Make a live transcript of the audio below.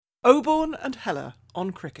Oborne and Heller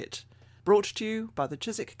on cricket, brought to you by the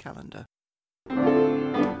Chiswick Calendar.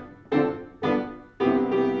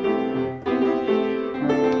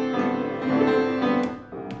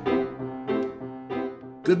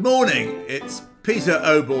 Good morning, it's Peter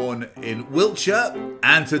Oborne in Wiltshire,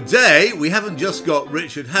 and today we haven't just got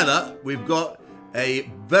Richard Heller, we've got a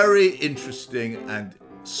very interesting and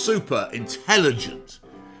super intelligent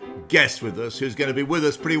guest with us who's going to be with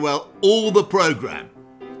us pretty well all the programme.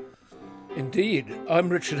 Indeed. I'm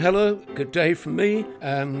Richard Heller. Good day from me.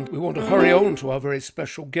 And we want to hurry on to our very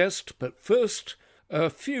special guest. But first, a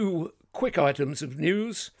few quick items of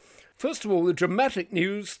news. First of all, the dramatic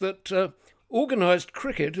news that organised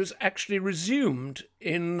cricket has actually resumed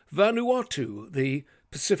in Vanuatu, the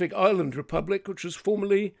Pacific Island Republic, which was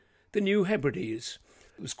formerly the New Hebrides.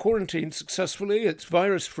 It was quarantined successfully, it's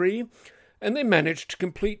virus-free, and they managed to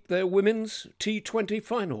complete their women's T20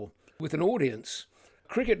 final with an audience.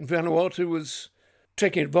 Cricket in Vanuatu was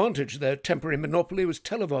taking advantage of their temporary monopoly, was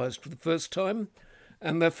televised for the first time,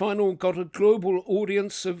 and their final got a global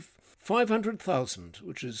audience of 500,000,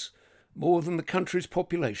 which is more than the country's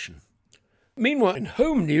population. Meanwhile, in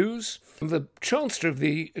home news, the Chancellor of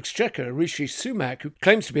the Exchequer, Rishi Sunak, who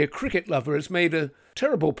claims to be a cricket lover, has made a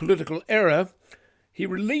terrible political error. He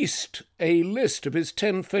released a list of his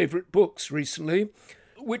 10 favourite books recently,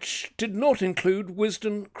 which did not include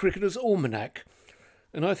Wisden Cricketer's Almanac.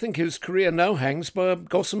 And I think his career now hangs by a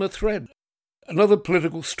gossamer thread. Another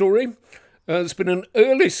political story. There's been an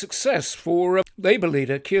early success for Labour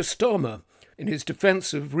leader Keir Starmer in his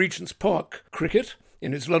defence of Regent's Park cricket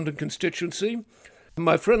in his London constituency.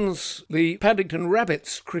 My friends, the Paddington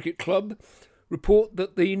Rabbits Cricket Club, report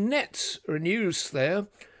that the nets are in use there,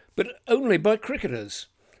 but only by cricketers.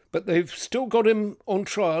 But they've still got him on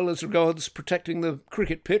trial as regards protecting the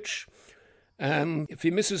cricket pitch. And if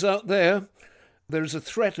he misses out there, there is a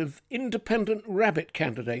threat of independent rabbit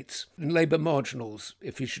candidates in Labour marginals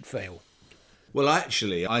if he should fail. Well,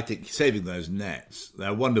 actually, I think saving those nets,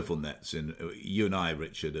 they're wonderful nets, and you and I,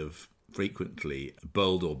 Richard, have frequently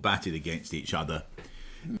bowled or batted against each other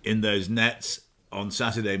in those nets on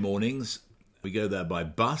Saturday mornings. We go there by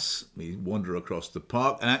bus, we wander across the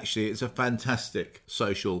park, and actually it's a fantastic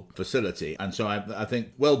social facility. And so I think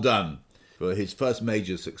well done for his first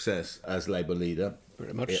major success as Labour leader.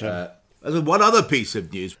 Very much so. There's one other piece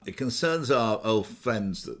of news. It concerns our old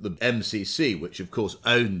friends, the MCC, which of course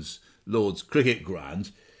owns Lord's Cricket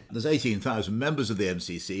Ground. There's 18,000 members of the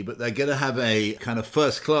MCC, but they're going to have a kind of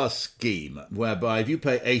first-class scheme whereby if you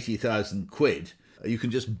pay 80,000 quid, you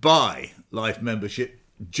can just buy life membership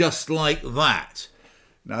just like that.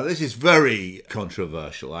 Now, this is very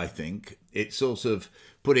controversial, I think. It's sort of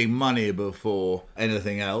putting money before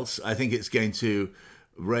anything else. I think it's going to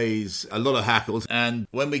raise a lot of hackles. And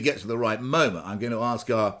when we get to the right moment, I'm going to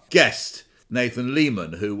ask our guest, Nathan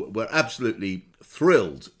Lehman, who we're absolutely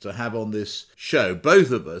thrilled to have on this show.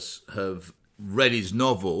 Both of us have read his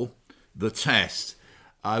novel, The Test.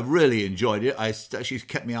 I really enjoyed it. It actually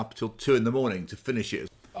kept me up till 2 a.m. to finish it.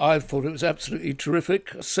 I thought it was absolutely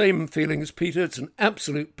terrific. Same feeling as Peter. It's an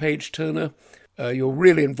absolute page-turner. You're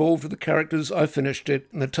really involved with the characters. I finished it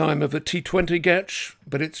in the time of a T20 catch,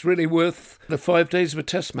 but it's really worth the 5 days of a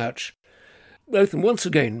test match. Nathan, once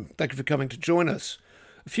again, thank you for coming to join us.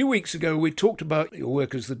 A few weeks ago, we talked about your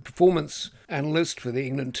work as the performance analyst for the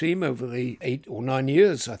England team over the 8 or 9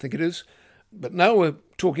 years, I think it is. But now we're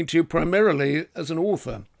talking to you primarily as an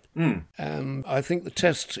author. And I think The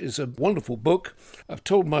Test is a wonderful book. I've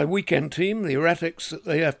told my weekend team, the Erratics, that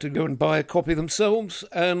they have to go and buy a copy themselves,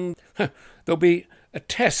 and there'll be a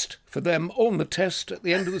test for them on the test at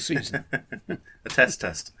the end of the season. A test.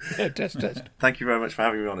 Yeah, test. Thank you very much for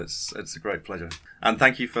having me on. It's a great pleasure. And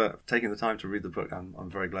thank you for taking the time to read the book.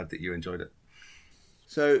 I'm very glad that you enjoyed it.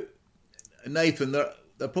 So, Nathan,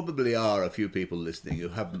 there probably are a few people listening who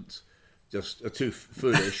haven't just are too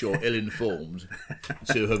foolish or ill-informed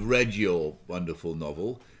to have read your wonderful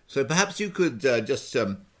novel. So perhaps you could just,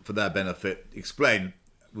 for their benefit, explain,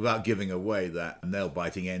 without giving away that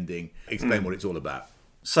nail-biting ending, explain what it's all about.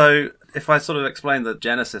 So if I sort of explain the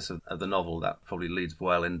genesis of the novel, that probably leads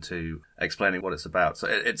well into explaining what it's about. So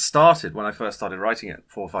it started, when I first started writing it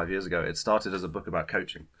 4 or 5 years ago, it started as a book about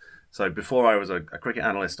coaching. So before I was a cricket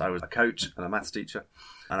analyst, I was a coach and a maths teacher,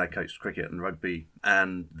 and I coached cricket and rugby.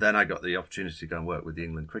 And then I got the opportunity to go and work with the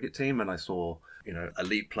England cricket team, and I saw,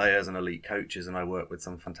 elite players and elite coaches, and I worked with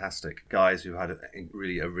some fantastic guys who had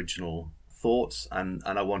really original thoughts, and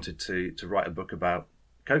I wanted to write a book about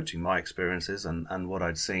coaching, my experiences and what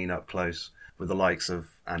I'd seen up close with the likes of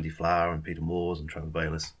Andy Flower and Peter Moores and Trevor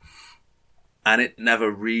Bayliss. And it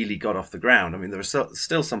never really got off the ground. I mean, there are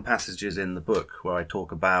still some passages in the book where I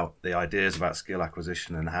talk about the ideas about skill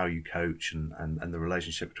acquisition and how you coach and the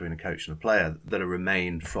relationship between a coach and a player that have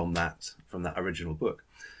remained from that original book.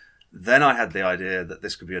 Then I had the idea that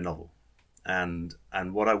this could be a novel. And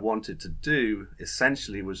what I wanted to do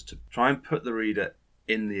essentially was to try and put the reader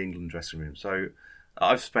in the England dressing room. So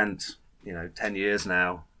I've spent, 10 years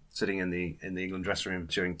now sitting in the England dressing room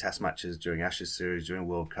during test matches, during Ashes series, during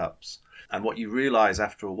World Cups. And what you realise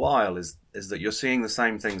after a while is that you're seeing the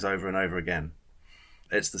same things over and over again.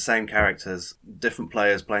 It's the same characters, different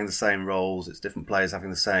players playing the same roles. It's different players having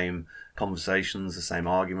the same conversations, the same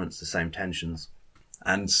arguments, the same tensions.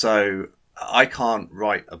 And so I can't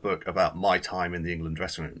write a book about my time in the England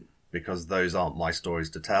dressing room because those aren't my stories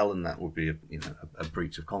to tell, and that would be a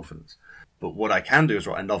breach of confidence. But what I can do is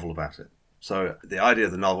write a novel about it. So the idea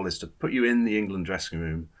of the novel is to put you in the England dressing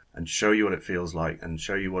room and show you what it feels like and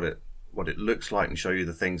show you what it looks like and show you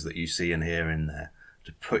the things that you see and hear in there,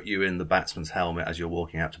 to put you in the batsman's helmet as you're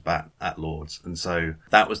walking out to bat at Lord's. And so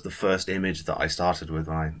that was the first image that I started with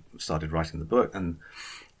when I started writing the book. And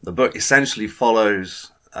the book essentially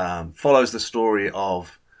follows the story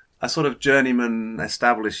of a sort of journeyman,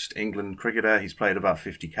 established England cricketer. He's played about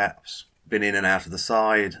 50 caps, been in and out of the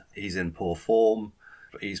side. He's in poor form.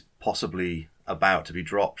 He's possibly about to be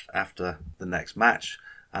dropped after the next match.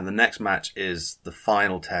 And the next match is the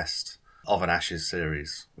final test of an Ashes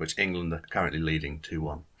series, which England are currently leading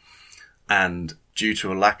 2-1. And due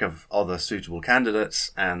to a lack of other suitable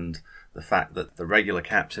candidates and the fact that the regular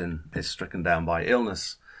captain is stricken down by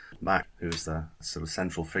illness, Mac, who's the sort of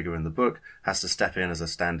central figure in the book, has to step in as a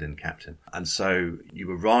stand-in captain. And so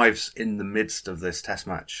you arrive in the midst of this test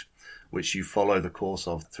match, which you follow the course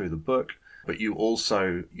of through the book, but you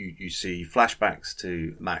also you see flashbacks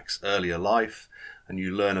to Mac's earlier life, and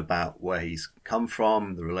you learn about where he's come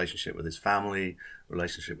from, the relationship with his family,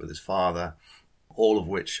 relationship with his father, all of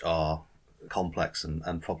which are complex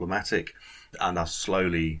and problematic and are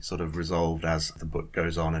slowly sort of resolved as the book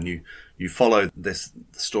goes on. And you follow this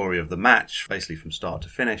story of the match basically from start to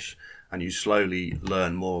finish, and you slowly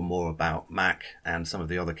learn more and more about Mac and some of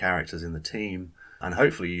the other characters in the team. And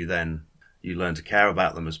hopefully you learn to care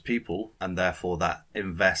about them as people, and therefore that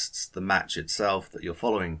invests the match itself that you're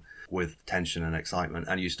following with tension and excitement,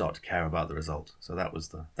 and you start to care about the result. So that was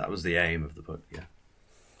the aim of the book, yeah.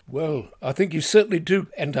 Well, I think you certainly do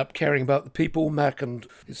end up caring about the people, Mac and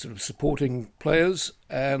his sort of supporting players,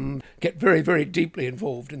 and get very, very deeply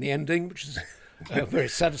involved in the ending, which is a very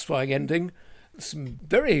satisfying ending. Some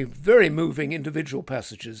very, very moving individual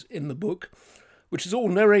passages in the book, which is all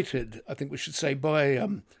narrated, I think we should say, by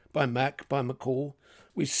Mac, by McCall.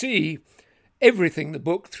 We see everything in the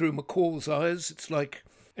book through McCall's eyes. It's like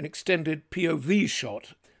an extended POV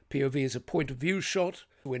shot. POV is a point of view shot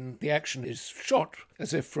when the action is shot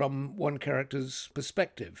as if from one character's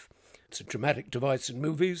perspective. It's a dramatic device in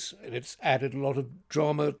movies, and it's added a lot of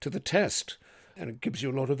drama to the test, and it gives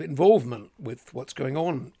you a lot of involvement with what's going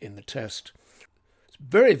on in the test. It's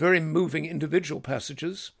very, very moving individual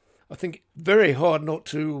passages. I think very hard not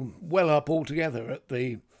to well up altogether at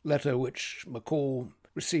the letter which McCall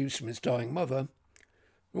receives from his dying mother.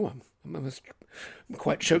 Oh, I'm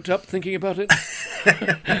quite choked up thinking about it.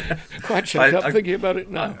 Thinking about it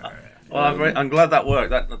now. Well, I'm glad that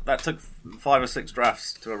worked. That took 5 or 6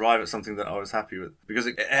 drafts to arrive at something that I was happy with, because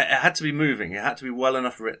it had to be moving. It had to be well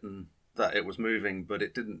enough written that it was moving, but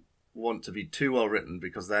it didn't want to be too well written,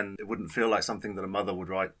 because then it wouldn't feel like something that a mother would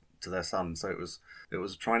write to their son. So it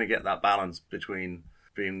was trying to get that balance between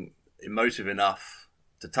being emotive enough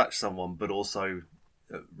to touch someone, but also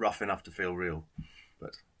rough enough to feel real.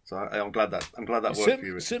 So I'm glad that worked for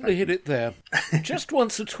you, Richard. Certainly hit it there. Just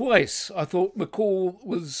once or twice, I thought McCall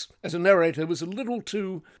was, as a narrator, was a little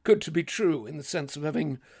too good to be true, in the sense of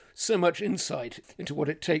having so much insight into what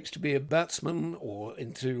it takes to be a batsman, or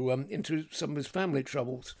into some of his family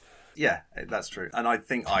troubles. Yeah, that's true. And I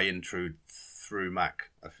think I intrude through Mac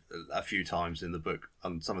a few times in the book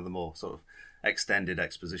on some of the more sort of extended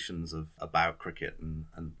expositions about cricket, and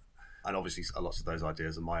obviously lots of those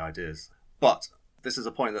ideas are my ideas. But this is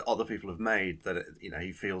a point that other people have made, that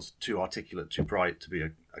he feels too articulate, too bright to be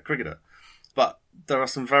a cricketer. But there are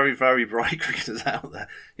some very, very bright cricketers out there.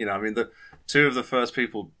 The 2 of the first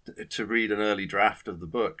people to read an early draft of the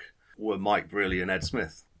book were Mike Brearley and Ed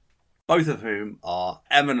Smith, both of whom are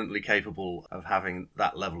eminently capable of having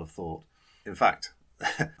that level of thought. In fact,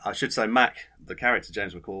 I should say Mac, the character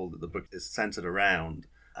James McCall that the book is centred around,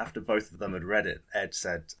 after both of them had read it, Ed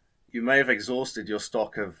said, you may have exhausted your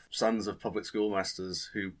stock of sons of public schoolmasters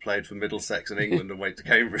who played for Middlesex in England and went to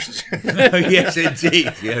Cambridge. Yes,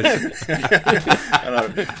 indeed. Yes.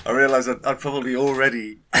 And I realised I'd probably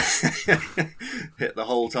already hit the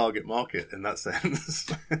whole target market in that sense.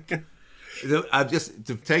 Just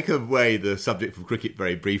to take away the subject from cricket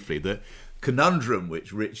very briefly, the conundrum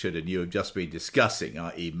which Richard and you have just been discussing,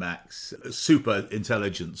 i.e. Mac's super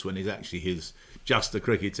intelligence when he's just a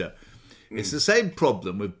cricketer, it's the same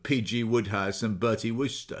problem with P.G. Woodhouse and Bertie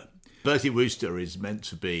Wooster. Bertie Wooster is meant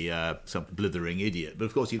to be some blithering idiot, but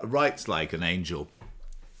of course he writes like an angel.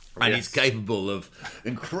 And he's capable of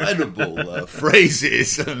incredible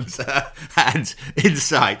phrases and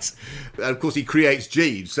insights. And of course, he creates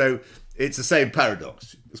Jeeves. So it's the same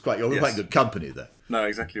paradox. You're quite good company there. No,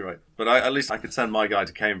 exactly right. But at least I could send my guy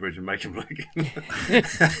to Cambridge and make him look.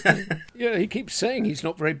 Yeah, he keeps saying he's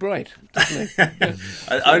not very bright, doesn't he?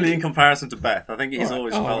 Yeah. Only in comparison to Beth. I think he's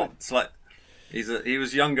always felt slight. He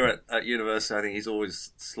was younger at university. I think he's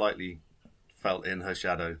always slightly felt in her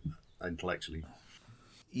shadow intellectually.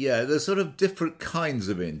 Yeah, there's sort of different kinds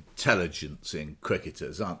of intelligence in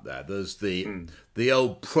cricketers, aren't there? There's the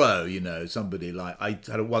old pro, somebody like... I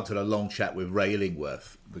once had a long chat with Ray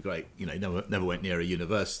Illingworth, the great, never went near a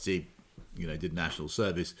university, did national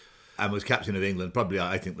service, and was captain of England, probably,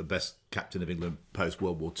 I think, the best captain of England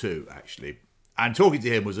post-World War II, actually. And talking to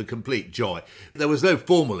him was a complete joy. There was no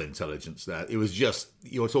formal intelligence there. It was just,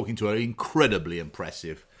 you were talking to an incredibly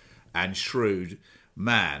impressive and shrewd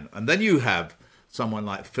man. And then you have someone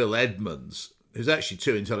like Phil Edmonds, who's actually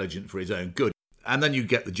too intelligent for his own good. And then you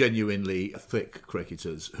get the genuinely thick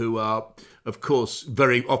cricketers, who are, of course,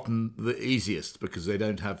 very often the easiest because they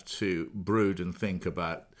don't have to brood and think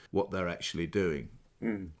about what they're actually doing.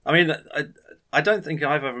 I mean, I don't think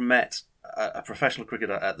I've ever met a professional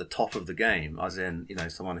cricketer at the top of the game, as in,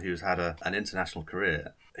 someone who's had an international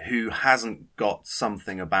career, who hasn't got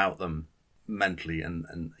something about them mentally,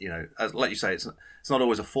 and like you say, it's not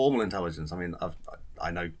always a formal intelligence. I mean,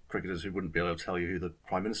 I know cricketers who wouldn't be able to tell you who the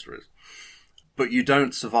Prime Minister is, but you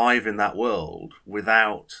don't survive in that world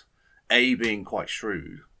without A, being quite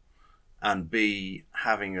shrewd, and B,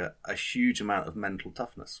 having a huge amount of mental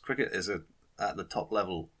toughness. Cricket at the top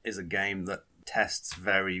level is a game that tests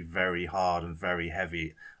very, very hard and very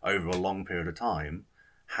heavy over a long period of time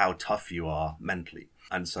how tough you are mentally.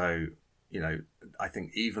 And so, I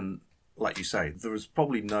think even, like you say, there is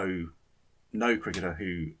probably no cricketer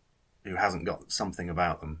who hasn't got something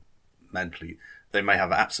about them mentally. They may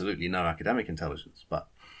have absolutely no academic intelligence, but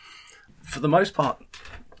for the most part,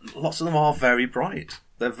 lots of them are very bright.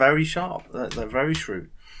 They're very sharp. They're very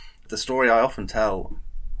shrewd. The story I often tell,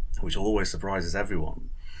 which always surprises everyone,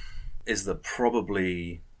 is that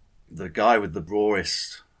probably the guy with the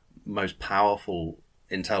rawest, most powerful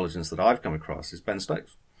intelligence that I've come across is Ben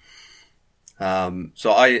Stokes.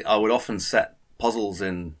 So I would often set puzzles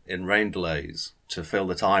in rain delays to fill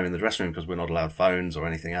the time in the dressing room because we're not allowed phones or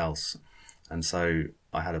anything else. And so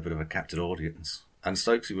I had a bit of a captive audience. And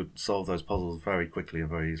Stokesy would solve those puzzles very quickly and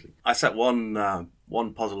very easily. I set one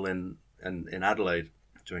puzzle in Adelaide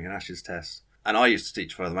during an Ashes test. And I used to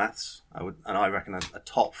teach further maths. I reckon a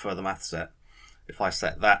top further maths set, if I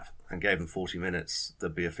set that and gave them 40 minutes,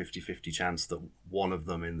 there'd be a 50-50 chance that one of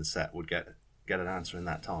them in the set would get an answer in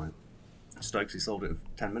that time. Stokesy solved it in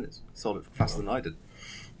 10 minutes. Solved it faster than I did.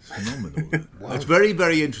 Phenomenal. Wow. It's very,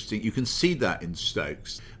 very interesting. You can see that in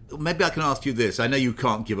Stokes. Maybe I can ask you this. I know you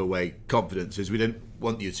can't give away confidences. We don't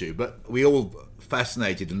want you to. But we all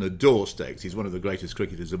fascinated and adore Stokes. He's one of the greatest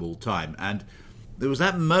cricketers of all time. And there was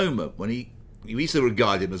that moment when we used to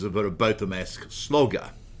regard him as a very Botham-esque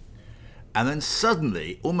slogger. And then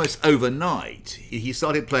suddenly, almost overnight, he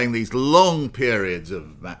started playing these long periods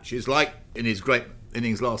of matches, like in his great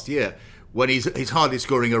innings last year, when he's hardly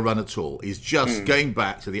scoring a run at all. He's just going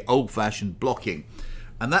back to the old-fashioned blocking.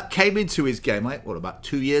 And that came into his game, about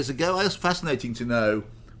 2 years ago? It was fascinating to know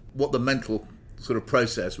what the mental sort of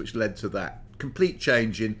process which led to that complete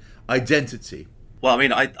change in identity. Well, I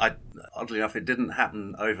mean, I oddly enough, it didn't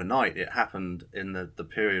happen overnight. It happened in the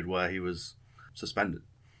period where he was suspended.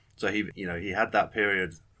 So he had that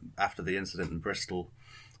period after the incident in Bristol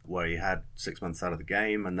where he had 6 months out of the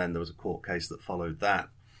game, and then there was a court case that followed that.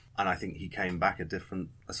 And I think he came back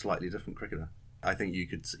a slightly different cricketer. I think you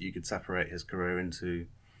could separate his career into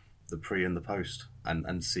the pre and the post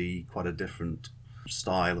and see quite a different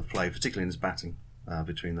style of play, particularly in his batting,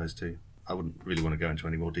 between those two. I wouldn't really want to go into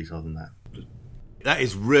any more detail than that. That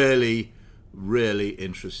is really, really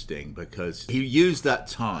interesting because he used that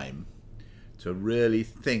time to really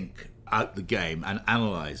think out the game and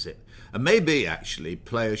analyse it. And maybe, actually,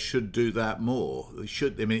 players should do that more.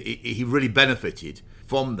 He really benefited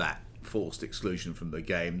from that forced exclusion from the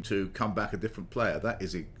game to come back a different player. That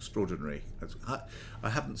is extraordinary. I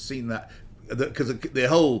haven't seen that, because the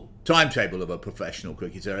whole timetable of a professional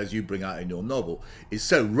cricketer, as you bring out in your novel, is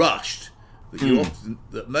so rushed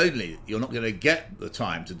that mainly you're not going to get the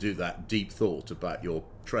time to do that deep thought about your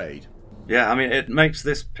trade. Yeah, I mean, it makes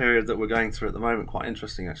this period that we're going through at the moment quite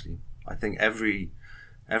interesting, actually. I think every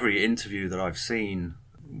interview that I've seen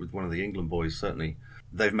with one of the England boys, certainly,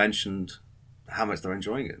 they've mentioned how much they're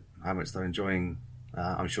enjoying it, how much they're enjoying.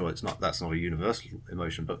 I'm sure that's not a universal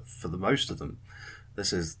emotion, but for the most of them,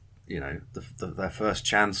 this is, their first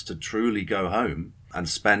chance to truly go home and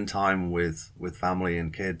spend time with family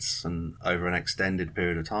and kids, and over an extended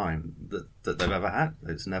period of time that they've ever had.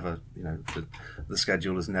 It's never, the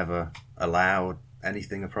schedule has never allowed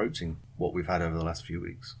anything approaching what we've had over the last few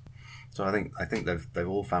weeks. So I think they've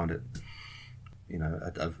all found it,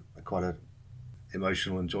 quite a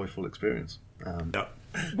emotional and joyful experience.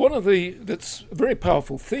 That's a very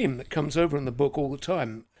powerful theme that comes over in the book all the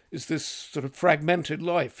time, is this sort of fragmented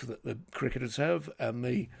life that the cricketers have, and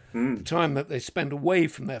the time that they spend away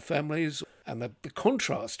from their families, and the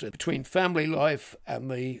contrast between family life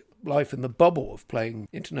and the life in the bubble of playing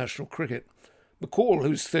international cricket. McCall,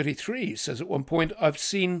 who's 33, says at one point, "I've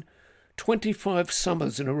seen 25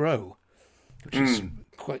 summers in a row," which is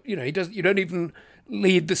quite, you don't even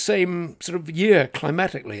lead the same sort of year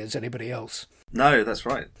climatically as anybody else. No, that's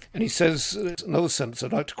right. And he says, another sentence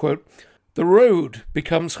I'd like to quote, "The road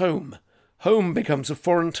becomes home. Home becomes a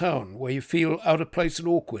foreign town where you feel out of place and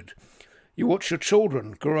awkward. You watch your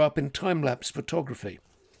children grow up in time-lapse photography."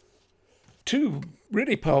 Two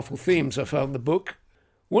really powerful themes I found in the book.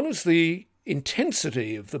 One is the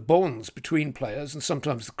intensity of the bonds between players and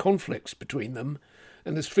sometimes the conflicts between them,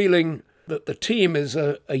 and this feeling that the team is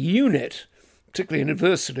a unit, particularly in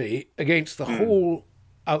adversity, against the whole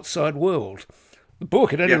outside world. The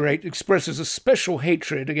book, at any rate, expresses a special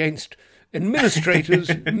hatred against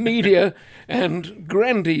administrators, media, and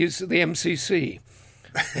grandees of the MCC.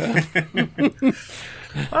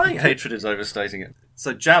 I think hatred is overstating it.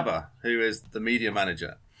 So Jabba, who is the media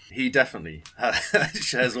manager, he definitely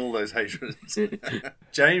shares all those hatreds.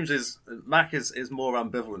 Mac is more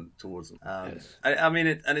ambivalent towards them. Yes. I mean,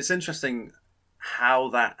 it's interesting how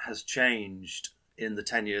that has changed in the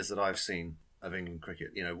 10 years that I've seen of England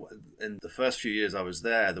cricket. In the first few years I was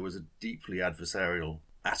there was a deeply adversarial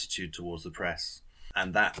attitude towards the press,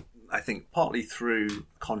 and that, I think, partly through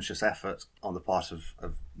conscious effort on the part of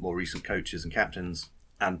more recent coaches and captains,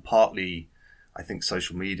 and partly, I think,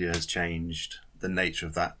 social media has changed the nature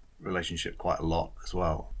of that relationship quite a lot as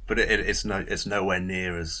well. But it's nowhere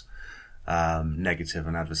near as negative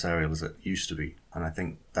and adversarial as it used to be, and I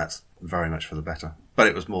think that's very much for the better. But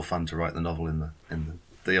it was more fun to write the novel in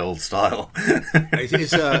the old style.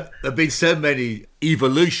 There have been so many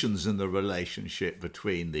evolutions in the relationship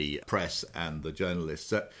between the press and the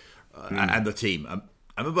journalists and the team. I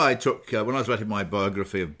remember when I was writing my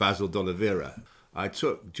biography of Basil D'Oliveira, I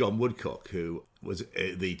took John Woodcock, who was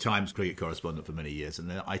the Times cricket correspondent for many years,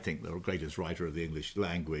 and I think the greatest writer of the English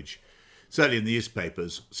language, certainly in the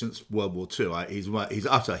newspapers since World War II. He's an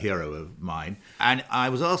utter hero of mine. And I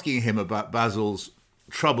was asking him about Basil's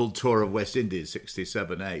troubled tour of West Indies,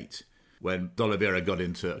 67-8, when D'Oliveira got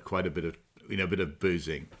into quite a bit of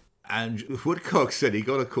boozing. And Woodcock said he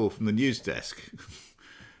got a call from the news desk,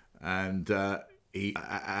 and he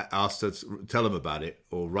asked us to tell him about it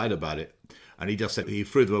or write about it. And he just said he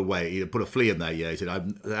threw them away. He put a flea in their ear. He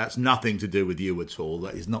said, "That's nothing to do with you at all.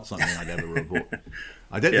 That is not something I'd ever report."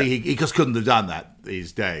 I don't think he just couldn't have done that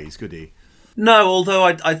these days, could he? No, although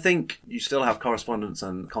I think you still have correspondents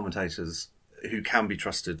and commentators who can be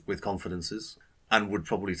trusted with confidences and would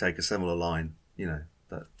probably take a similar line,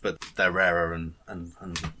 but they're rarer and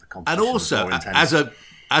the competition and also, is more intense.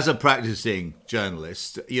 as a practicing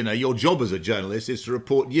journalist, your job as a journalist is to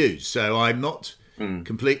report news. So I'm not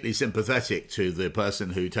completely sympathetic to the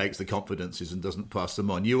person who takes the confidences and doesn't pass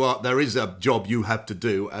them on. There is a job you have to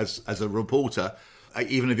do as a reporter,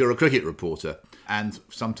 even if you're a cricket reporter, and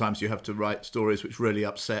sometimes you have to write stories which really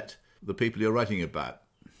upset the people you're writing about.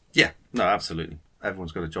 Yeah, no, absolutely.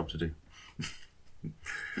 Everyone's got a job to do.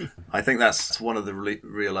 I think that's one of the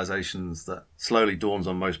realizations that slowly dawns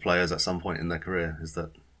on most players at some point in their career, is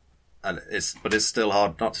that, but it's still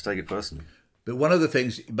hard not to take it personally. But one of the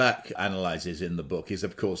things Mac analyses in the book is,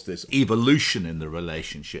 of course, this evolution in the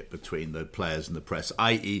relationship between the players and the press,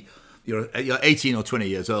 i.e., you're 18 or 20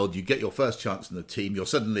 years old, you get your first chance in the team,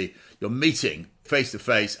 you're meeting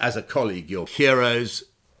face-to-face as a colleague your heroes,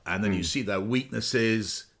 and then you see their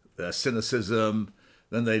weaknesses, their cynicism,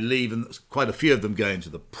 then they leave, and quite a few of them go into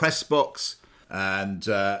the press box, and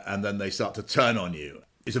then they start to turn on you.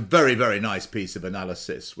 It's a very, very nice piece of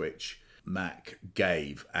analysis which Mac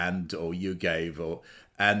gave, or you gave,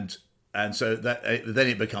 and so that then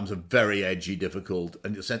it becomes a very edgy, difficult,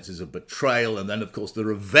 and the senses of betrayal, and then of course the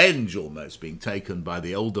revenge almost being taken by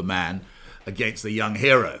the older man against the young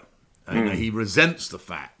hero. And he resents the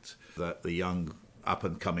fact that the young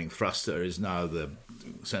up-and-coming thruster is now the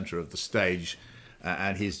centre of the stage,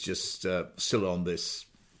 and he's just still on this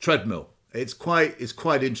treadmill. It's quite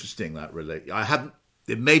interesting, that really.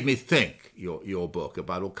 It made me think, your book,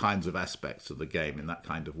 about all kinds of aspects of the game in that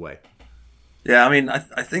kind of way. Yeah, I mean,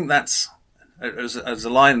 I think that's as a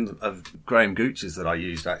line of Graham Gooch's that I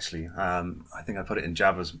used, actually. I think I put it in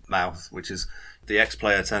Jabba's mouth, which is the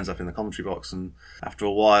ex-player turns up in the commentary box, and after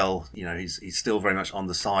a while, he's still very much on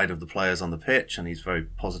the side of the players on the pitch, and he's very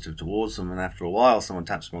positive towards them. And after a while, someone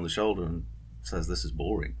taps him on the shoulder and says, "This is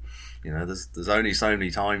boring." There's only so many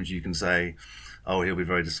times you can say, "Oh, he'll be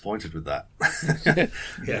very disappointed with that."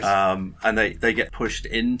 Yes. And they get pushed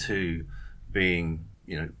into being,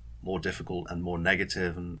 more difficult and more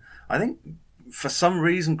negative. And I think for some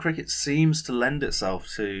reason, cricket seems to lend itself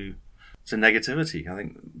to negativity. I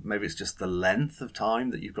think maybe it's just the length of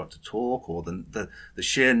time that you've got to talk, or the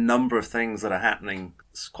sheer number of things that are happening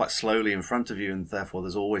quite slowly in front of you, and therefore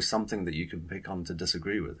there's always something that you can pick on to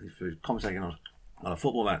disagree with. If you're commentating on a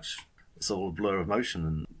football match, it's all a blur of motion,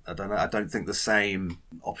 and I don't think the same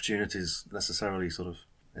opportunities necessarily sort of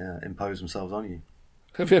impose themselves on you.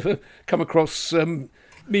 Have you ever come across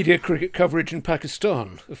media cricket coverage in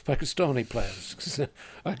Pakistan of Pakistani players? 'Cause,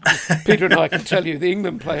 Peter and I can tell you the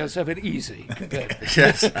England players have it easy compared.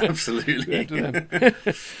 Yes, absolutely.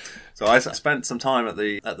 So I spent some time at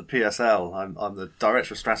the PSL. I'm the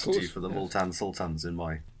director of strategy for the Multan Sultans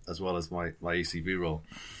as well as my ECB role,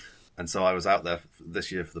 and so I was out there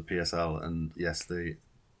this year for the PSL. And yes, the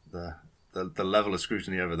level of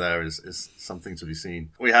scrutiny over there is something to be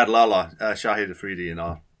seen. We had Lala Shahid Afridi in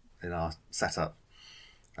our setup,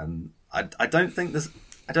 and I don't think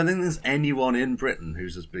there's anyone in Britain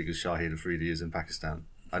who's as big as Shahid Afridi is in Pakistan.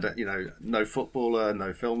 No footballer,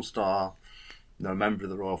 no film star, no member of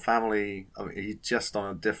the royal family. I mean, he's just on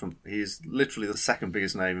a different. He's literally the second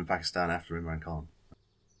biggest name in Pakistan after Imran Khan.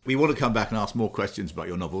 We want to come back and ask more questions about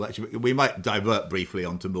your novel. Actually, we might divert briefly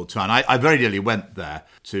onto Multan. I very nearly went there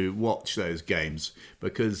to watch those games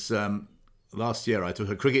because last year I took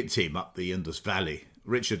a cricket team up the Indus Valley.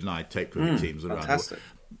 Richard and I take cricket teams around. Fantastic.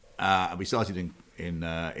 We started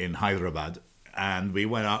in Hyderabad, and we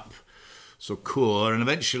went up Sukur, and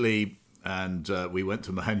eventually, we went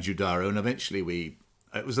to Mohenjo-daro, and eventually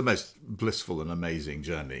it was the most blissful and amazing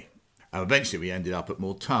journey. Eventually, we ended up at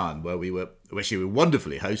Multan, where we were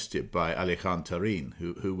wonderfully hosted by Ali Khan Tareen,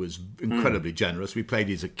 who was incredibly generous. We played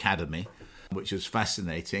his academy, which was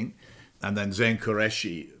fascinating. And then Zain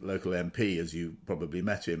Qureshi, local MP, as you probably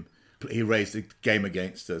met him, he raised a game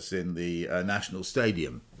against us in the National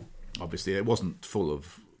Stadium. Obviously, it wasn't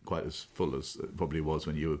quite as full as it probably was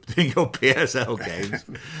when you were doing your PSL games.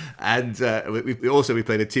 And we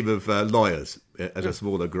played a team of lawyers at a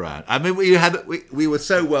smaller ground. I mean, we were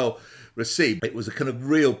so well received. It was a kind of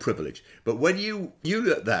real privilege. But when you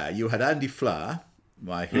looked there, you had Andy Flower,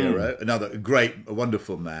 my hero, another a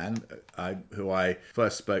wonderful man, who I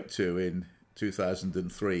first spoke to in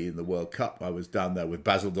 2003 in the World Cup. I was down there with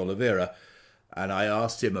Basil D'Oliveira, and I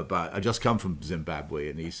asked him I'd just come from Zimbabwe,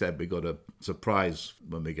 and he said we got a surprise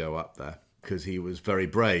when we go up there, because he was very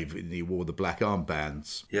brave and he wore the black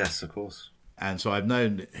armbands. Yes, of course. And so I've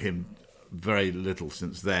known him very little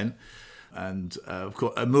since then. And of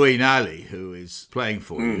course, Muin Ali, who is playing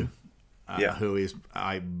for you, who is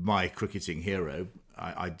my cricketing hero.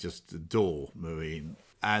 I just adore Muin.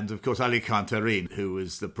 And of course, Ali Khan Tareen, who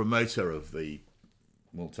was the promoter of the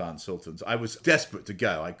Multan Sultans. I was desperate to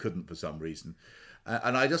go. I couldn't for some reason.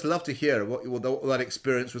 And I just love to hear what that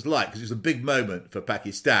experience was like, because it was a big moment for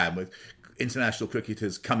Pakistan, with international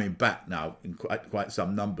cricketers coming back now in quite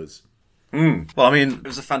some numbers. Well, I mean, it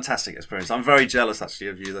was a fantastic experience. I'm very jealous, actually,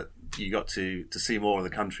 of you that you got to see more of the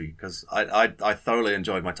country, because I thoroughly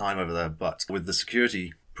enjoyed my time over there. But with the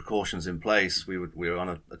security precautions in place, we were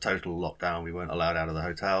on a total lockdown. We weren't allowed out of the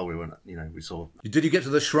hotel. We weren't, we saw. Did you get to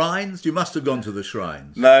the shrines? You must have gone to the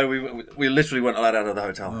shrines. No, we literally weren't allowed out of the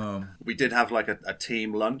hotel. Oh. We did have like a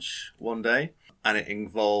team lunch one day, and it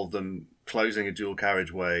involved them closing a dual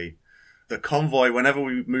carriageway. The convoy, whenever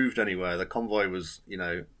we moved anywhere, the convoy was,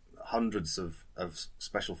 hundreds of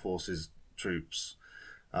special forces troops,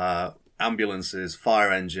 ambulances,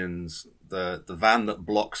 fire engines, the van that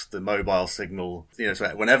blocks the mobile signal.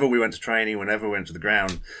 So whenever we went to training, whenever we went to the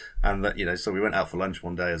ground, and so we went out for lunch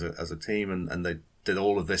one day as a team, and they did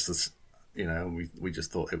all of this and we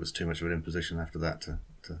just thought it was too much of an imposition after that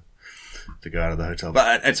to go out of the hotel.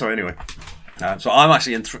 But sorry, anyway. So I'm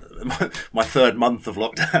actually in my third month of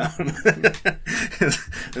lockdown.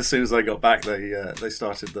 As soon as I got back, they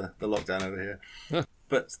started the lockdown over here. Huh.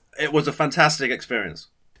 But it was a fantastic experience.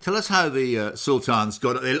 Tell us how the Sultans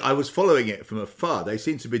got. I was following it from afar. They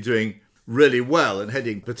seem to be doing really well and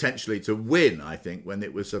heading potentially to win. I think when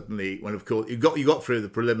of course you got through the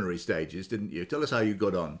preliminary stages, didn't you? Tell us how you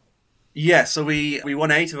got on. Yeah, so we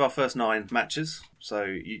won 8 of our first 9 matches. So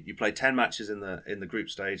you play 10 matches in the group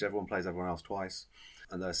stage. Everyone plays everyone else twice,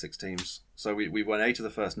 and there are 6 teams. So we won 8 of the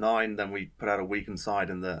first 9. Then we put out a weakened side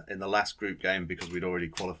in the last group game because we'd already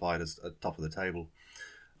qualified as at top of the table.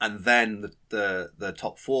 And then the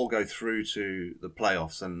top 4 go through to the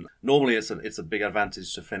playoffs. And normally it's a big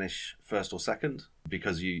advantage to finish first or second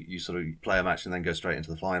because you sort of play a match and then go straight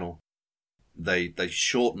into the final. They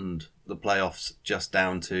shortened the playoffs just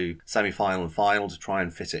down to semi-final and final to try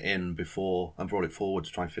and fit it in before, and brought it forward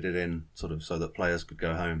to try and fit it in sort of so that players could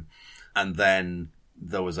go home. And then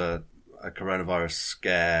there was a coronavirus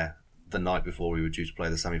scare the night before we were due to play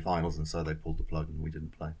the semi-finals, and so they pulled the plug and we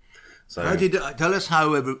didn't play. So tell us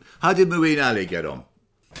how did Muin Ali get on?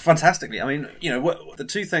 Fantastically. I mean, the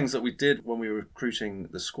 2 things that we did when we were recruiting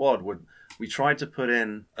the squad were we tried to put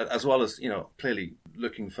in, as well as clearly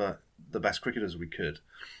looking for the best cricketers we could,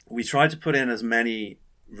 we tried to put in as many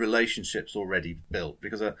relationships already built,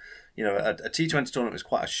 because a T20 tournament is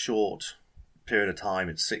quite a short period of time.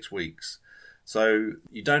 It's 6 weeks, so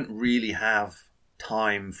you don't really have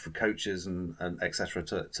time for coaches and etc.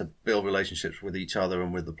 to build relationships with each other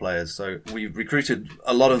and with the players. So we recruited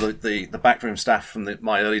a lot of the backroom staff from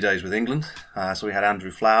my early days with England. So we had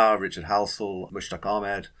Andrew Flower, Richard Halsall, Mushtaq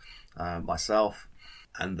Ahmed, myself,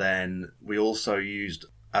 and then we also used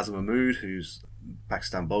Azam Mahmood, who's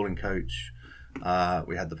Pakistan bowling coach.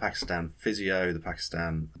 We had the Pakistan physio, the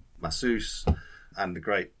Pakistan masseuse, and the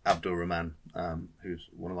great Abdul Rahman, who's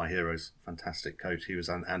one of my heroes. Fantastic coach. He was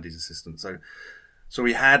Andy's assistant. So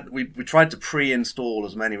we tried to pre-install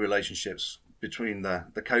as many relationships between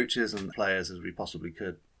the coaches and the players as we possibly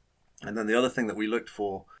could. And then the other thing that we looked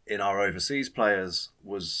for in our overseas players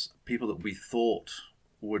was people that we thought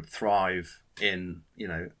would thrive in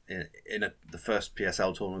the first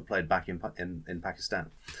PSL tournament played back in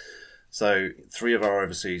Pakistan. So 3 of our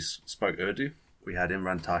overseas spoke Urdu. We had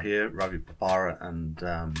Imran Tahir, Ravi Papara, and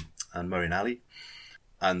Muin Ali.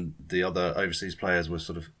 And the other overseas players were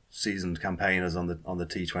sort of seasoned campaigners on the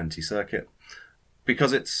T20 circuit,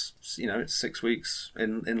 because it's 6 weeks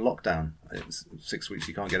in lockdown. It's 6 weeks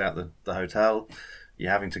you can't get out the hotel.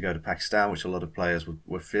 You're having to go to Pakistan, which a lot of players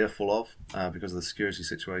were fearful of because of the security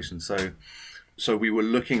situation. So we were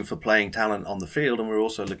looking for playing talent on the field, and we were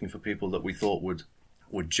also looking for people that we thought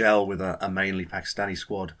would gel with a mainly Pakistani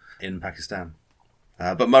squad in Pakistan.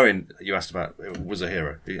 But Muin, you asked about, was a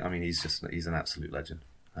hero. He's an absolute legend,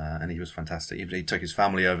 and he was fantastic. He took his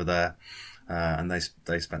family over there, and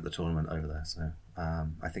they spent the tournament over there. So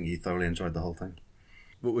I think he thoroughly enjoyed the whole thing.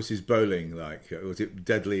 What was his bowling like? Was it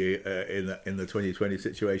deadly in the 2020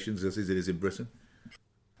 situations as it is in Britain?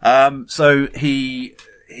 So we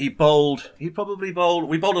bowled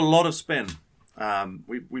a lot of spin.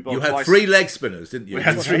 We bowled you had twice. 3 leg spinners, didn't you? We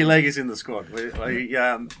had 3 leggies in the squad. We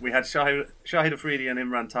had Shahid Afridi and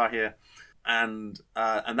Imran Tahir, and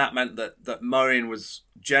that meant that Muin was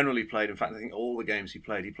generally played. In fact, I think all the games he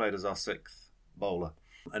played as our 6th bowler,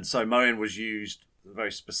 and so Muin was used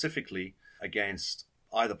very specifically against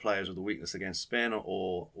either players with a weakness against spin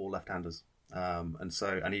or left-handers,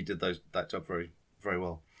 and he did that job very, very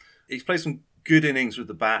well. He's played some good innings with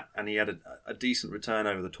the bat, and he had a decent return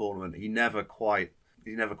over the tournament. He never quite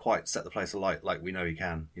set the place alight like we know he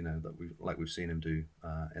can. Like we've seen him do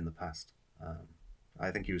in the past.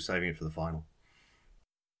 I think he was saving it for the final.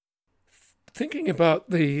 Thinking about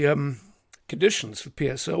the conditions for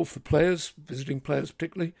PSL for players, visiting players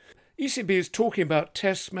particularly, ECB is talking about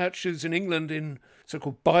test matches in England in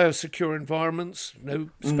so-called biosecure environments, no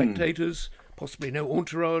spectators, possibly no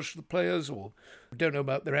entourage for the players, or we don't know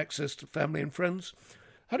about their access to family and friends.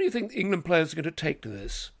 How do you think England players are going to take to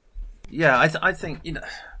this? Yeah, I think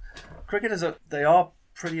cricketers they are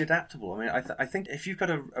pretty adaptable. I mean, I think if you've got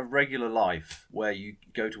a regular life where you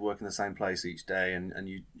go to work in the same place each day and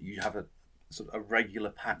you have a sort of a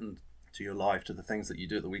regular pattern to your life, to the things that you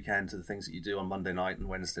do at the weekend, to the things that you do on Monday night and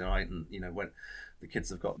Wednesday night, and when the kids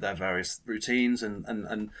have got their various routines,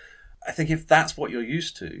 and I think if that's what you're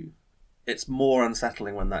used to, it's more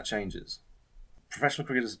unsettling when that changes. Professional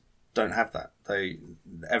cricketers don't have that.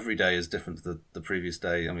 Every day is different to the previous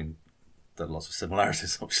day. I mean, there are lots of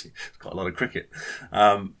similarities, obviously. It's quite a lot of cricket.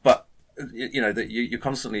 But, you're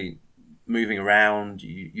constantly moving around.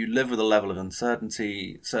 You live with a level of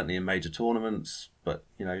uncertainty, certainly in major tournaments, but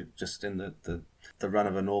just in the run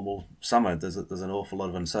of a normal summer, there's an awful lot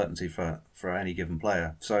of uncertainty for any given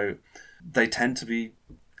player. So they tend to be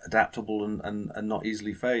adaptable and not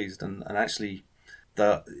easily phased. And actually,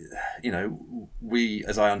 we,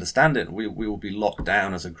 as I understand it, we will be locked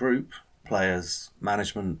down as a group, players,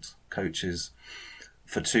 management, coaches,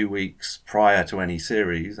 for 2 weeks prior to any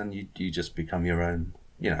series, and you just become your own.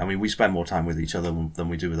 We spend more time with each other than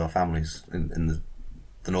we do with our families in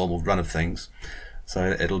the normal run of things. So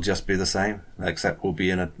it'll just be the same, except we'll be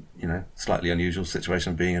in a slightly unusual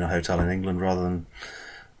situation of being in a hotel in England rather than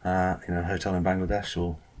a hotel in Bangladesh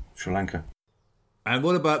or Sri Lanka. And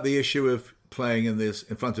what about the issue of playing in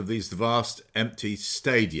front of these vast empty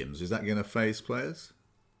stadiums? Is that going to faze players?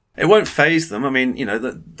 It won't faze them. I mean,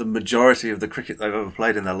 the majority of the cricket they've ever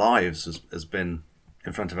played in their lives has been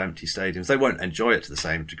in front of empty stadiums. They won't enjoy it to the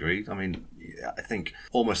same degree. I mean, I think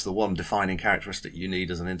almost the one defining characteristic you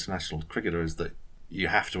need as an international cricketer is that you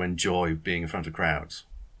have to enjoy being in front of crowds.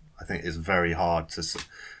 I think it's very hard to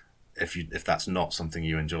if that's not something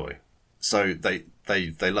you enjoy. So they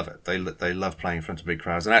love it. They love playing in front of big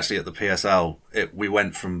crowds. And actually, at the PSL, we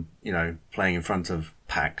went from playing in front of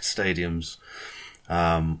packed stadiums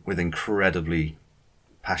with incredibly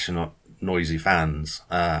passionate, noisy fans,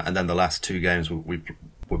 and then the last 2 games we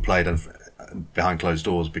played behind closed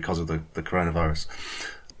doors because of the coronavirus.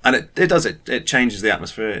 And it changes the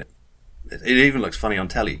atmosphere. It even looks funny on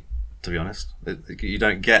telly, to be honest. You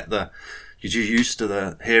don't get you're used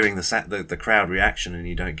to hearing the crowd reaction, and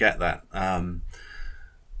you don't get that.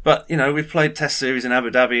 But we've played Test series in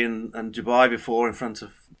Abu Dhabi and Dubai before in front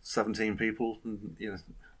of 17 people, and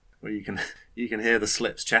where you can hear the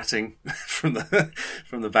slips chatting from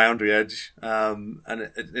the boundary edge, and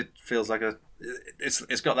it feels like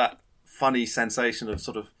it's got that funny sensation of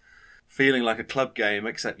sort of feeling like a club game,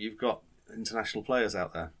 except you've got international players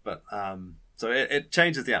out there. But so it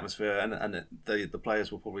changes the atmosphere, and the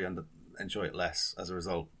players will probably enjoy it less as a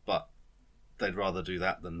result, but they'd rather do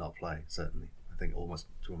that than not play, certainly. I think almost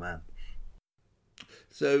to a man.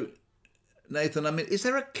 So, Nathan, I mean, is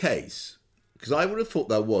there a case, because I would have thought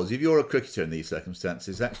there was, if you're a cricketer in these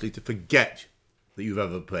circumstances, actually to forget that you've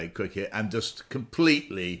ever played cricket and just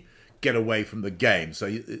completely get away from the game,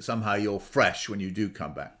 so somehow you're fresh when you do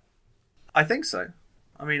come back? I think so.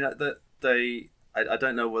 I mean, I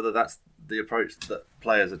don't know whether that's the approach that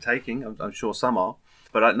players are taking. I'm sure some are.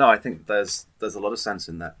 But I think there's a lot of sense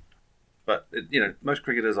in that. But most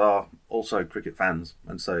cricketers are also cricket fans,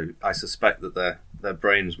 and so I suspect that their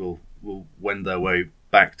brains will wend their way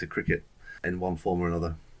back to cricket in one form or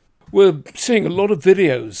another. We're seeing a lot of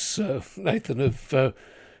videos, Nathan, of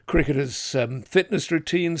cricketers' fitness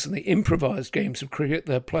routines and the improvised games of cricket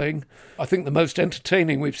they're playing. I think the most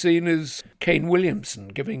entertaining we've seen is Kane Williamson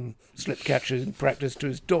giving slip catches in practice to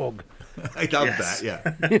his dog. I love that, yeah.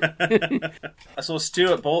 I saw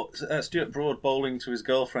Stuart Broad bowling to his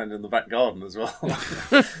girlfriend in the back garden as well.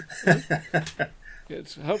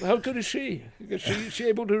 Yes. How good is she? Is she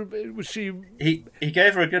able to? Was she? He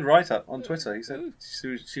gave her a good write up on Twitter. He said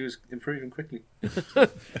she was improving quickly.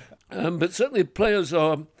 But certainly players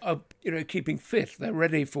are keeping fit. They're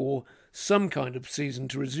ready for some kind of season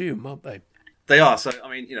to resume, aren't they? They are. So I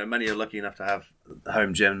mean, many are lucky enough to have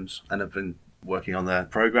home gyms and have been working on their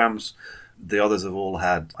programs. The others have all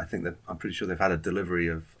had. I'm pretty sure they've had a delivery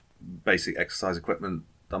of basic exercise equipment,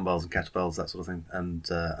 dumbbells and kettlebells, that sort of thing,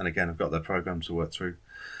 and again, have got their programs to work through.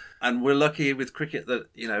 And we're lucky with cricket that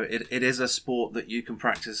it is a sport that you can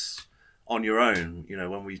practice on your own.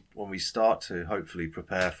 When we start to hopefully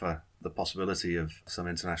prepare for the possibility of some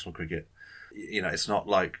international cricket, it's not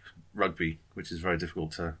like rugby, which is very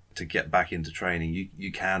difficult to get back into training.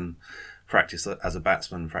 You can practice as a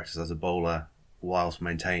batsman, practice as a bowler, whilst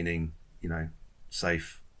maintaining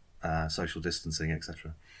safe social distancing,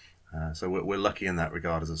 etc. So we're lucky in that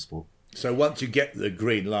regard as a sport. So once you get the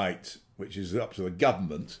green light, which is up to the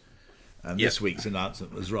government, and this week's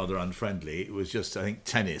announcement was rather unfriendly. It was just, I think,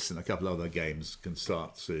 tennis and a couple of other games can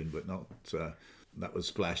start soon, but not. That was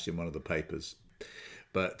splashed in one of the papers,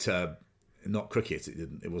 but not cricket.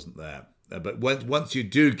 It wasn't there. But once you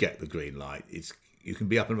do get the green light, you can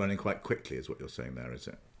be up and running quite quickly, is what you're saying there, is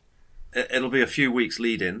it? It'll be a few weeks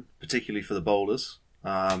lead in, particularly for the bowlers.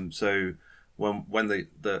 So when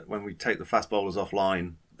we take the fast bowlers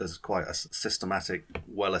offline, there's quite a systematic,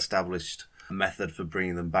 well-established method for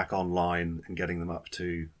bringing them back online and getting them up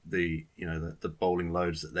to the bowling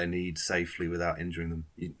loads that they need safely without injuring them.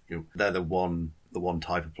 They're the one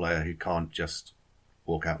type of player who can't just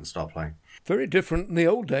walk out and start playing. Very different in the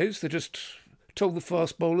old days. They just told the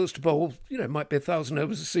fast bowlers to bowl, might be 1,000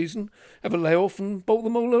 overs a season, have a layoff and bowl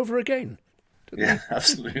them all over again. Yeah,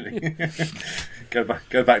 absolutely. go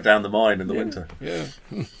back down the mine in the winter. Yeah.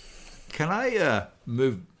 Can I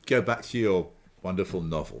go back to your wonderful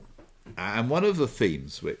novel? And one of the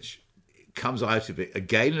themes which comes out of it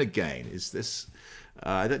again and again is this: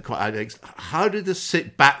 how do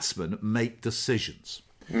the batsmen make decisions?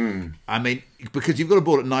 I mean, because you've got a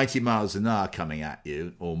ball at 90 miles an hour coming at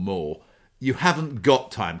you or more, you haven't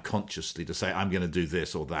got time consciously to say, I'm going to do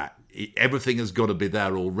this or that. Everything has got to be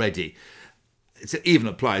there already. It even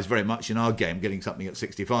applies very much in our game, getting something at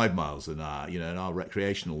 65 miles an hour, in our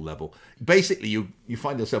recreational level. Basically, you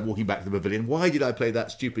find yourself walking back to the pavilion. Why did I play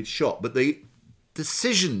that stupid shot? But the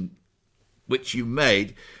decision which you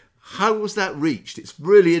made, how was that reached? It's a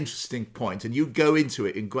really interesting point, and you go into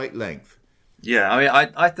it in great length. Yeah, I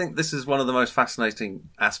mean, I think this is one of the most fascinating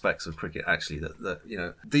aspects of cricket, actually,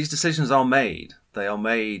 that these decisions are made. They are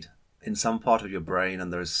made in some part of your brain,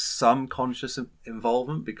 and there is some conscious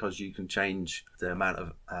involvement because you can change the amount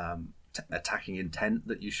of attacking intent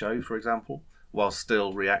that you show, for example, while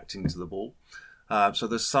still reacting to the ball. So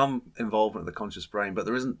there's some involvement of the conscious brain, but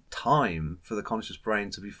there isn't time for the conscious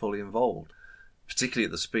brain to be fully involved, particularly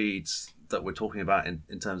at the speeds that we're talking about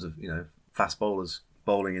in terms of, fast bowlers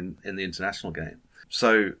bowling in the international game.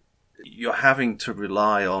 So you're having to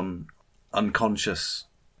rely on unconscious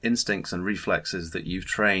instincts and reflexes that you've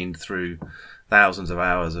trained through thousands of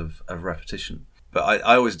hours of repetition. But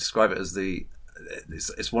I always describe it as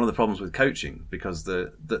it's one of the problems with coaching, because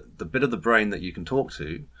the bit of the brain that you can talk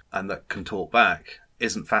to and that can talk back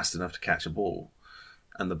isn't fast enough to catch a ball,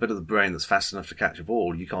 and the bit of the brain that's fast enough to catch a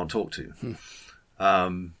ball you can't talk to.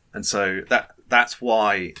 And so that's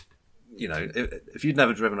why, if you'd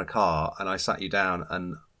never driven a car and I sat you down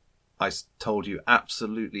and I told you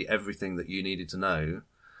absolutely everything that you needed to know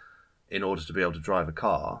in order to be able to drive a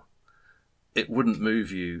car, it wouldn't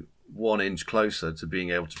move you 1 inch closer to being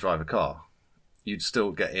able to drive a car. You'd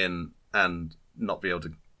still get in and not be able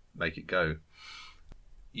to make it go.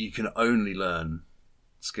 You can only learn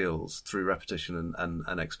skills through repetition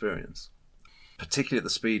and experience, particularly at the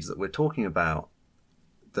speeds that we're talking about.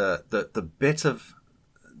 The bit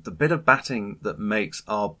of batting that makes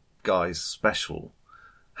our guys special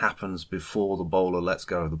happens before the bowler lets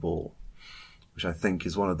go of the ball, which I think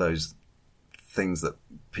is one of those things that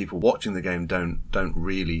people watching the game don't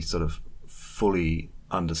really sort of fully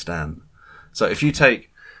understand. So if you take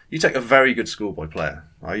a very good schoolboy player,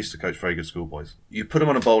 I used to coach very good schoolboys, you put them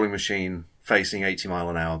on a bowling machine facing 80 mile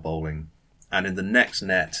an hour bowling, and in the next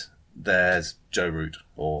net there's Joe Root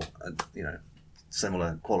or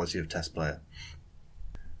similar quality of test player.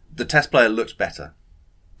 The test player looks better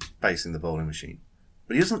facing the bowling machine,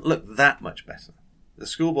 but he doesn't look that much better. The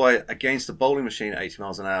schoolboy against a bowling machine at 80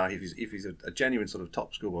 miles an hour, if he's a genuine sort of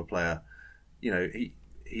top schoolboy player,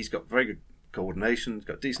 he's got very good coordination, he's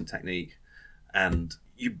got decent technique, and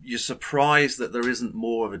you're surprised that there isn't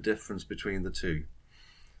more of a difference between the two.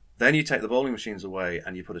 Then you take the bowling machines away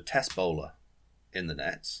and you put a test bowler in the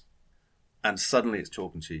nets, and suddenly it's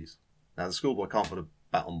chalk and cheese. Now the schoolboy can't put a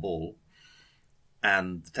bat on ball,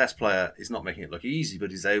 and the test player is not making it look easy,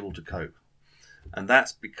 but he's able to cope. And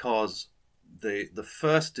that's because the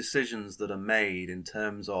first decisions that are made in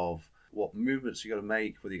terms of what movements you're going to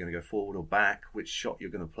make, whether you're going to go forward or back, which shot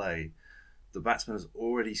you're going to play, the batsman has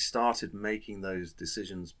already started making those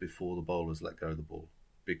decisions before the bowlers let go of the ball,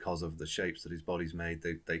 because of the shapes that his body's made.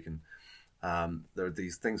 They can there are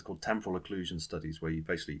these things called temporal occlusion studies, where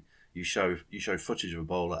you show footage of a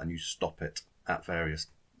bowler and you stop it at various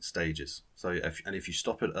stages. So if you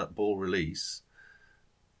stop it at ball release,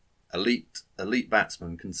 elite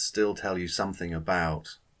batsmen can still tell you something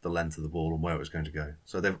about the length of the ball and where it was going to go.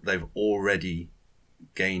 So they've already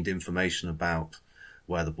gained information about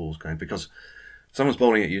where the ball's going, because someone's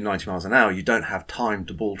bowling at you 90 miles an hour, you don't have time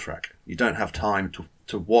to ball track. You don't have time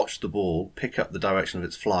to watch the ball, pick up the direction of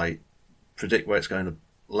its flight, predict where it's going to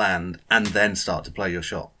land, and then start to play your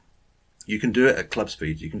shot. You can do it at club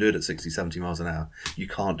speed. You can do it at 60, 70 miles an hour. You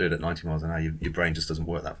can't do it at 90 miles an hour. Your brain just doesn't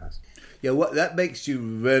work that fast. Yeah, what that makes you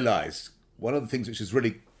realise, one of the things which has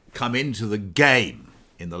really come into the game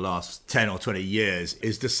in the last 10 or 20 years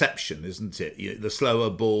is deception, isn't it? The slower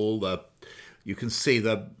ball, you can see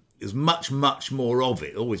there's much more of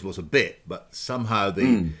it. Always was a bit, but somehow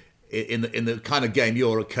in the kind of game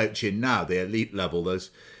you're a coach in now, the elite level,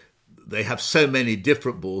 they have so many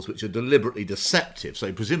different balls which are deliberately deceptive.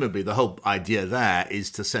 So presumably the whole idea there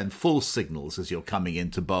is to send false signals as you're coming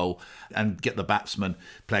into bowl and get the batsman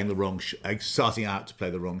playing the wrong, starting out to play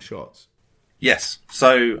the wrong shots. Yes.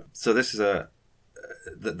 So this is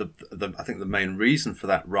I think the main reason for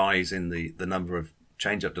that rise in the number of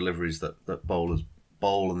change-up deliveries that bowlers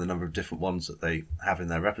bowl and the number of different ones that they have in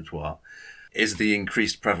their repertoire is the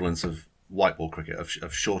increased prevalence of white ball cricket,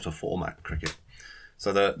 of shorter format cricket.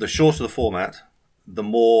 So the shorter the format, the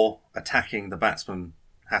more attacking the batsman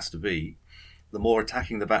has to be. The more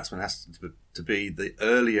attacking the batsman has to be, the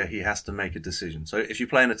earlier he has to make a decision. So if you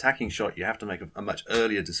play an attacking shot, you have to make a much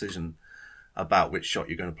earlier decision about which shot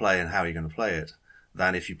you're going to play and how you're going to play it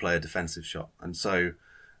than if you play a defensive shot. And so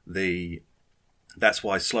that's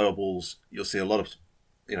why slower balls, you'll see a lot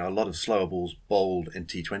of slower balls bowled in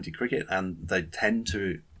T20 cricket, and they tend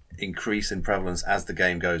to increase in prevalence as the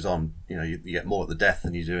game goes on. You get more at the death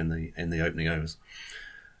than you do in the opening overs.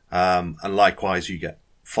 And likewise, you get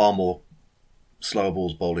far more slower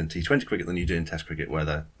balls bowled in T20 cricket than you do in Test cricket, where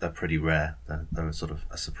they're pretty rare. They're sort of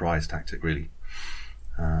a surprise tactic, really.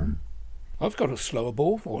 I've got a slower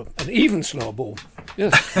ball, or an even slower ball.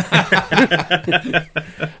 Yes,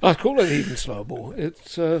 I call it an even slower ball.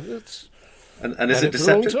 It's and is it for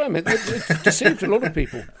a long deceptive? time. It deceived a lot of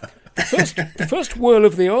people. The first whirl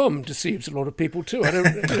of the arm deceives a lot of people too. I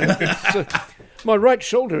don't. My right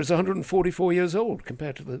shoulder is 144 years old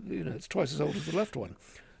compared to it's twice as old as the left one.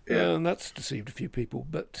 Yeah. And that's deceived a few people.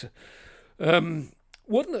 But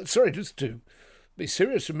just to be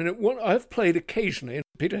serious for a minute, I've played occasionally, and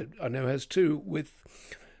Peter I know has too, with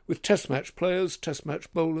test match players, test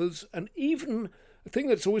match bowlers, and even the thing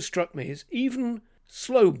that's always struck me is even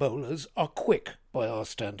slow bowlers are quick by our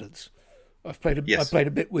standards. I played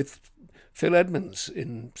a bit with Phil Edmonds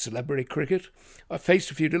in celebrity cricket. I faced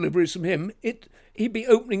a few deliveries from him. He'd be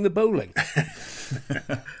opening the bowling.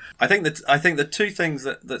 I think the two things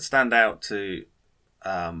that stand out to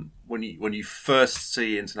when you first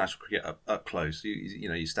see international cricket up close,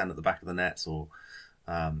 you stand at the back of the nets or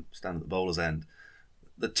stand at the bowler's end.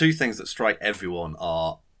 The two things that strike everyone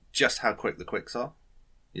are just how quick the quicks are.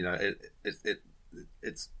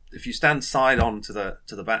 It's if you stand side on to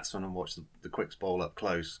the batsman and watch the quicks bowl up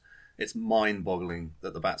close, it's mind-boggling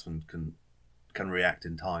that the batsman can react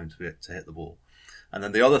in time to hit the ball. And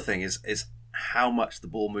then the other thing is how much the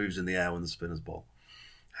ball moves in the air when the spinners bowl.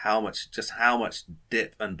 How much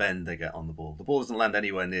dip and bend they get on the ball. The ball doesn't land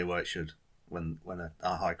anywhere near where it should when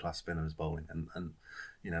a high-class spinner is bowling. And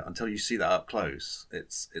until you see that up close,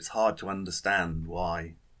 it's hard to understand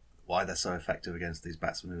why they're so effective against these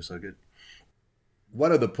batsmen who are so good.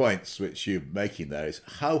 One of the points which you're making there is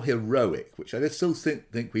how heroic, which I still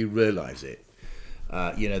think we realise it.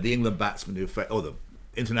 The England batsmen or the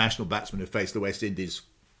international batsmen who faced the West Indies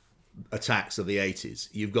attacks of the 80s.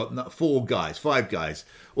 You've got 5 guys,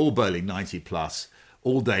 all bowling 90 plus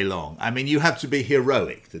all day long. I mean, you have to be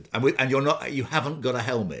heroic, and you haven't got a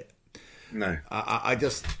helmet. No,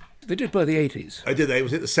 They did by the 80s. I did.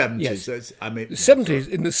 Was it the 70s? Yes. The 70s.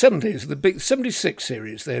 In the 70s, the big 76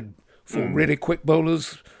 series, they had 4 really quick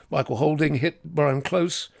bowlers. Michael Holding hit Brian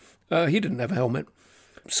Close. He didn't have a helmet.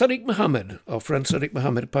 Sadiq Mohammed, our friend Sadiq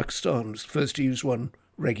Mohammed of Pakistan, was the first to use one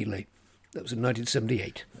regularly. That was in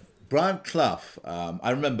 1978. Brian Clough,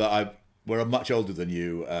 I remember, we're much older than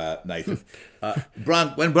you, Nathan.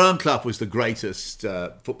 When Brian Clough was the greatest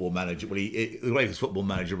football manager, the greatest football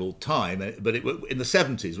manager of all time, but in the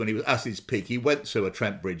 70s, when he was at his peak, he went to a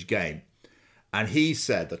Trent Bridge game, and he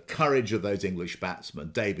said the courage of those English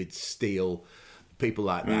batsmen, David Steele, people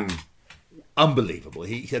like that, unbelievable.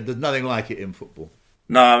 He said there's nothing like it in football.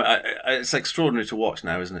 No, it's extraordinary to watch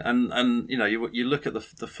now, isn't it? And you look at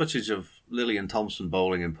the footage of Lillian Thompson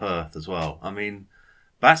bowling in Perth as well. I mean,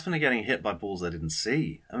 batsmen are getting hit by balls they didn't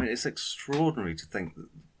see. I mean, it's extraordinary to think that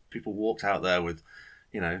people walked out there with,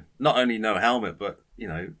 not only no helmet, but,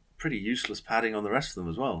 pretty useless padding on the rest of them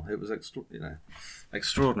as well. It was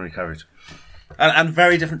extraordinary courage. And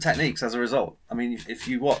very different techniques as a result. I mean, if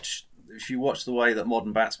you watch the way that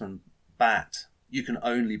modern batsmen bat, you can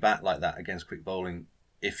only bat like that against quick bowling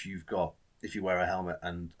if you wear a helmet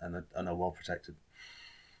and are well protected.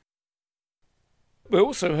 We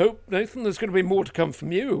also hope, Nathan, there's going to be more to come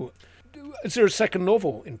from you. Is there a second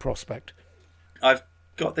novel in prospect? I've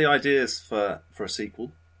got the ideas for a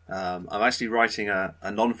sequel. I'm actually writing a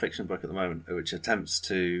non-fiction book at the moment, which attempts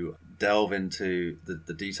to delve into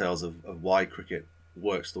the details of why cricket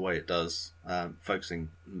works the way it does, focusing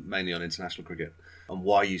mainly on international cricket, and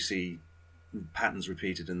why you see patterns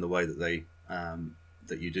repeated in the way that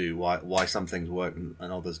that you do. Why some things work and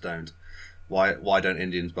others don't. Why don't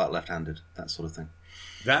Indians bat left-handed? That sort of thing.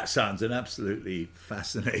 That sounds an absolutely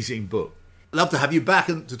fascinating book. I'd love to have you back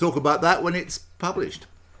and to talk about that when it's published.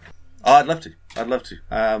 Oh, I'd love to.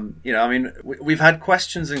 We've had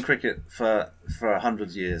questions in cricket for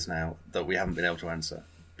 100 years now that we haven't been able to answer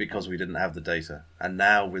because we didn't have the data. And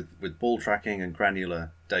now with ball tracking and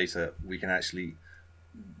granular data, we can actually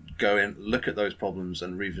go in, look at those problems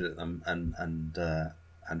and revisit them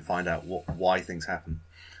and find out why things happen.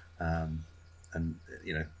 And,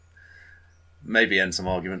 you know, maybe end some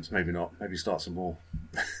arguments, maybe not, maybe start some more.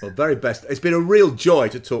 Well, very best. It's been a real joy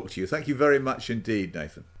to talk to you. Thank you very much indeed,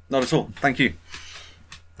 Nathan. Not at all. Thank you.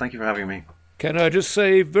 Thank you for having me. Can I just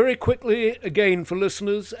say very quickly, again for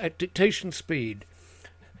listeners, at dictation speed,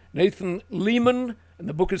 Nathan Leaman, and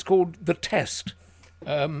the book is called The Test,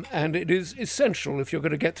 and it is essential if you're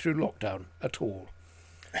going to get through lockdown at all.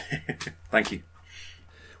 Thank you.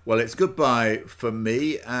 Well, it's goodbye from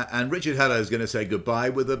me, and Richard Heller is going to say goodbye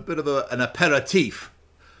with a bit of an aperitif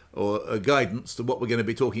or a guidance to what we're going to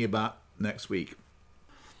be talking about next week.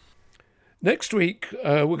 Next week,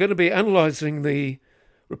 we're going to be analysing the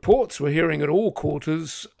reports we're hearing at all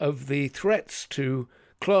quarters of the threats to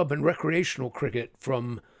club and recreational cricket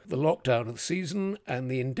from the lockdown of the season and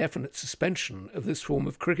the indefinite suspension of this form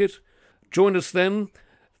of cricket. Join us then.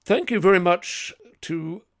 Thank you very much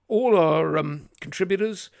to all our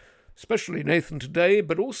contributors, especially Nathan today,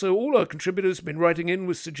 but also all our contributors have been writing in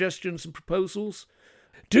with suggestions and proposals.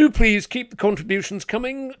 Do please keep the contributions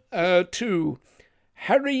coming to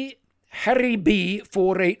Harry B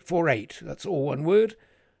 4848. That's all one word.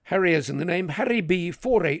 Harry as in the name, Harry B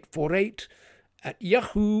 4848 at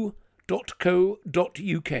yahoo.co.uk.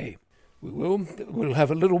 We'll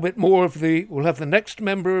have a little bit more of we'll have the next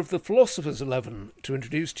member of the Philosophers 11 to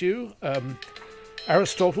introduce to you.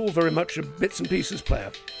 Aristotle, very much a bits and pieces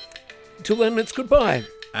player. Until then, it's goodbye.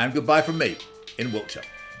 And goodbye from me in Wiltshire.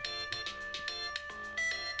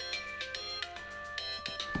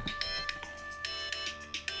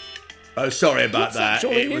 Oh, sorry about that.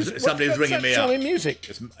 Somebody was ringing me up.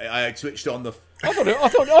 Music. I switched on the. I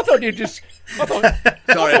thought you just. Sorry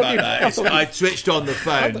about that. I switched on the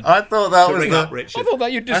phone. I thought that was Richard. I thought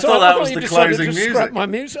that you decided. I thought that was the closing music. Scrap my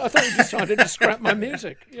music. I thought you decided to scrap my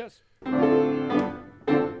music. Yes.